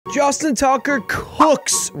Justin Tucker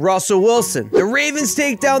cooks Russell Wilson. The Ravens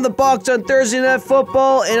take down the Bucs on Thursday Night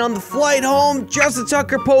Football, and on the flight home, Justin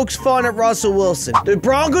Tucker pokes fun at Russell Wilson. The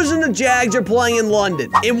Broncos and the Jags are playing in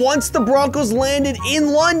London, and once the Broncos landed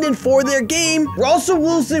in London for their game, Russell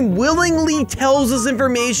Wilson willingly tells us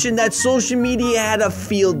information that social media had a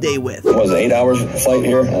field day with. It was an 8 hours flight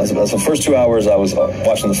here. That's the first 2 hours I was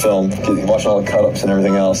watching the film, watching all the cut-ups and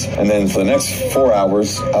everything else. And then for the next 4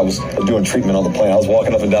 hours, I was doing treatment on the plane. I was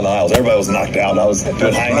walking up and down the aisles. Everybody was knocked out. I was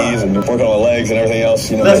doing high knees and working on my legs and everything else.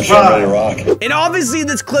 You know, make sure I'm ready to rock. And obviously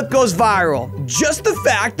this clip goes viral. Just the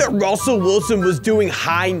fact that Russell Wilson was doing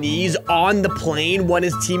high knees on the plane when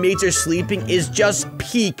his teammates are sleeping is just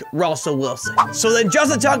peak Russell Wilson. So then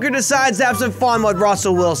Justin Tucker decides to have some fun with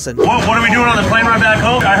Russell Wilson. What are we doing on the plane ride back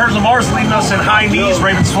home? I heard Lamar's leading us in high knees.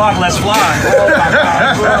 Ravens flock, let's fly.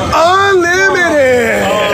 Oh,